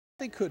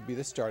They could be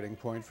the starting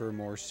point for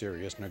more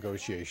serious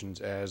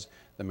negotiations as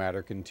the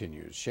matter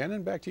continues.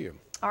 Shannon, back to you.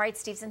 All right,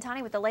 Steve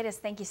Centani with the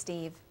latest. Thank you,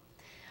 Steve.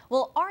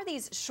 Well, are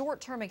these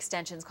short-term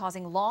extensions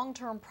causing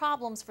long-term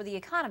problems for the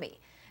economy?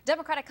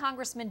 Democratic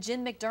Congressman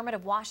Jim McDermott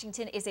of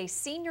Washington is a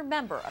senior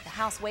member of the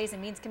House Ways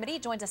and Means Committee. He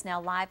joins us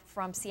now live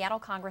from Seattle.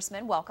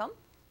 Congressman, welcome.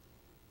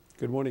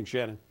 Good morning,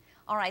 Shannon.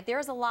 All right,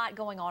 there's a lot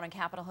going on in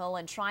Capitol Hill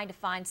and trying to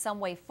find some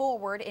way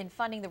forward in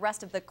funding the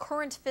rest of the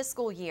current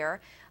fiscal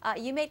year.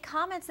 You made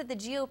comments that the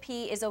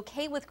GOP is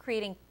okay with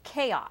creating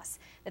chaos,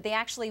 that they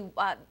actually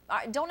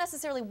don't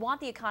necessarily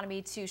want the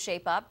economy to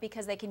shape up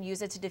because they can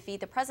use it to defeat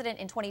the president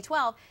in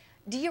 2012.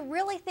 Do you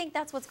really think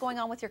that's what's going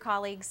on with your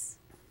colleagues?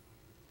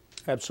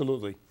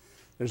 Absolutely.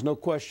 There's no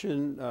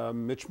question.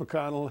 Mitch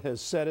McConnell has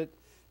said it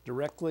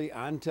directly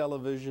on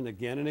television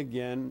again and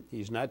again.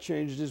 He's not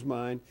changed his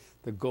mind.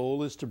 The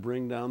goal is to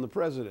bring down the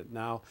president.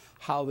 Now,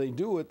 how they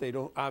do it, they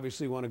don't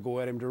obviously want to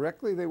go at him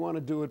directly. They want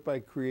to do it by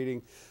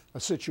creating a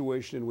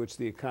situation in which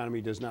the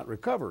economy does not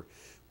recover.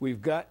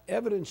 We've got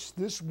evidence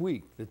this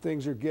week that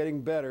things are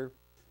getting better,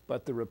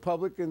 but the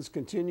Republicans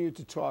continue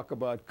to talk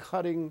about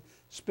cutting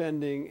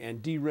spending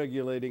and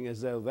deregulating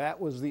as though that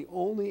was the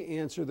only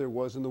answer there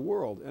was in the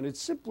world. And it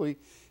simply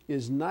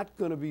is not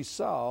going to be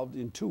solved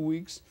in 2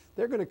 weeks.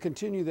 They're going to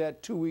continue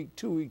that two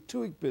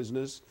week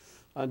business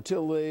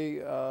until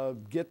they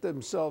get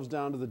themselves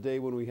down to the day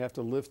when we have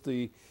to lift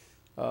the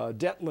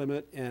debt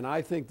limit. And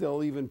I think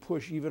they'll even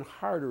push even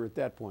harder at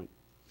that point.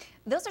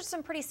 Those are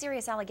some pretty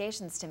serious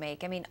allegations to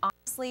make. I mean,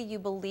 honestly, you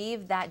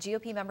believe that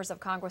GOP members of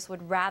Congress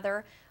would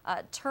rather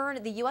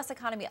turn the U.S.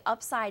 economy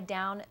upside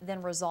down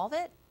than resolve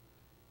it?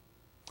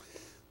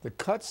 The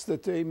cuts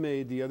that they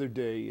made the other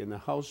day in the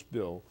House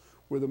bill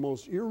were the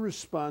most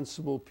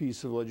irresponsible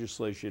piece of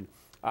legislation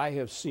I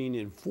have seen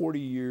in 40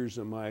 years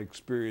of my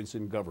experience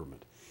in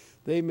government.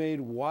 They made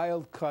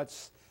wild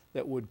cuts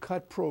that would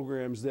cut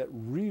programs that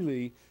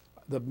really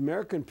the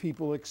American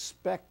people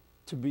expect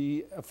to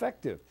be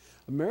effective.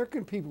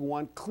 American people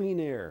want clean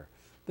air.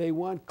 They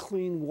want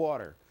clean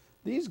water.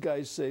 These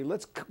guys say,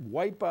 let's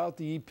wipe out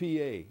the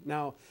EPA.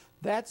 Now,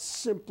 that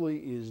simply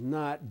is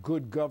not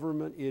good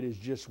government. It is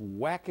just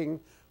whacking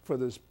for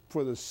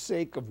the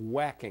sake of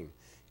whacking.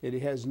 It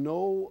has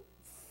no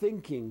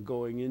thinking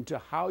going into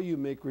how you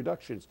make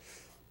reductions.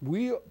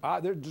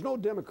 There's no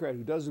Democrat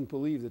who doesn't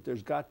believe that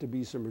there's got to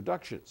be some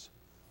reductions.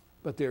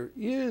 But there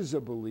is a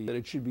belief that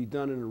it should be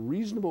done in a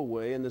reasonable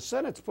way, and the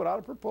Senate's put out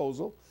a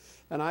proposal,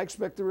 and I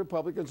expect the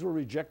Republicans will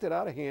reject it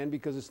out of hand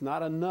because it's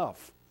not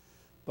enough.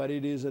 But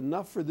it is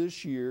enough for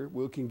this year.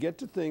 We can get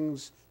to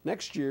things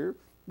next year.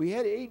 We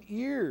had 8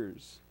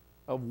 years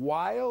of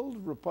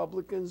wild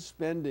Republican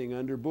spending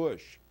under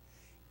Bush.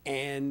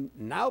 And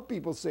now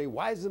people say,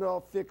 why is it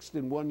all fixed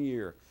in 1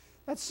 year?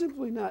 That's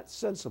simply not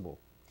sensible.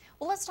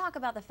 Well, let's talk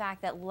about the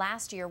fact that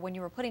last year, when you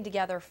were putting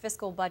together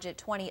fiscal budget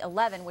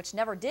 2011, which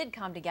never did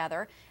come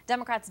together,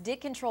 Democrats did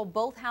control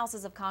both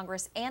houses of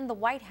Congress and the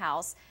White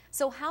House.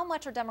 So how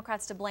much are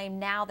Democrats to blame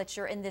now that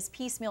you're in this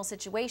piecemeal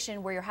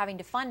situation where you're having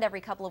to fund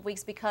every couple of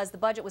weeks because the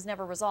budget was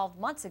never resolved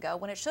months ago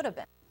when it should have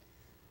been?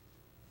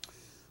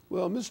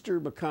 Well,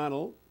 Mr.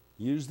 McConnell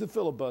used the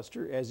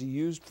filibuster as he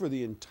used for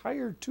the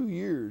entire 2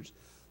 years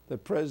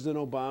that President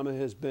Obama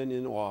has been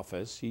in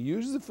office. He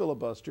used the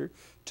filibuster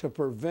to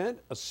prevent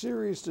a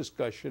serious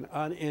discussion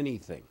on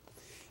anything.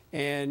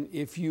 And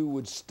if you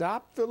would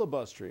stop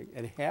filibustering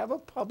and have a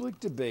public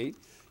debate,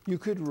 you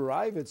could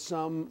arrive at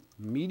some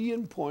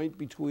median point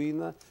between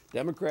the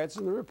Democrats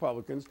and the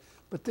Republicans,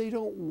 but they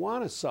don't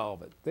want to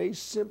solve it. They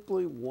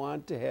simply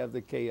want to have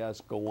the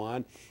chaos go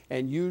on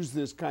and use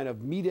this kind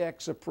of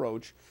meat-axe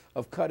approach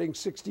of cutting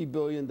 $60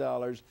 billion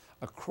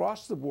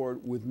across the board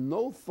with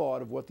no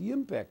thought of what the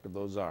impact of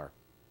those are.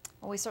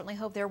 Well, we certainly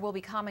hope there will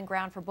be common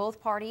ground for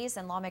both parties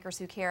and lawmakers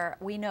who care.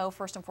 We know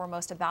first and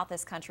foremost about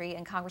this country,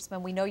 and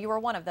Congressman, we know you are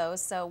one of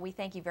those, so we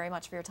thank you very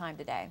much for your time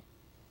today.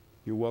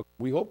 You're welcome.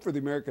 We hope for the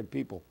American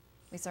people.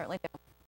 We certainly do.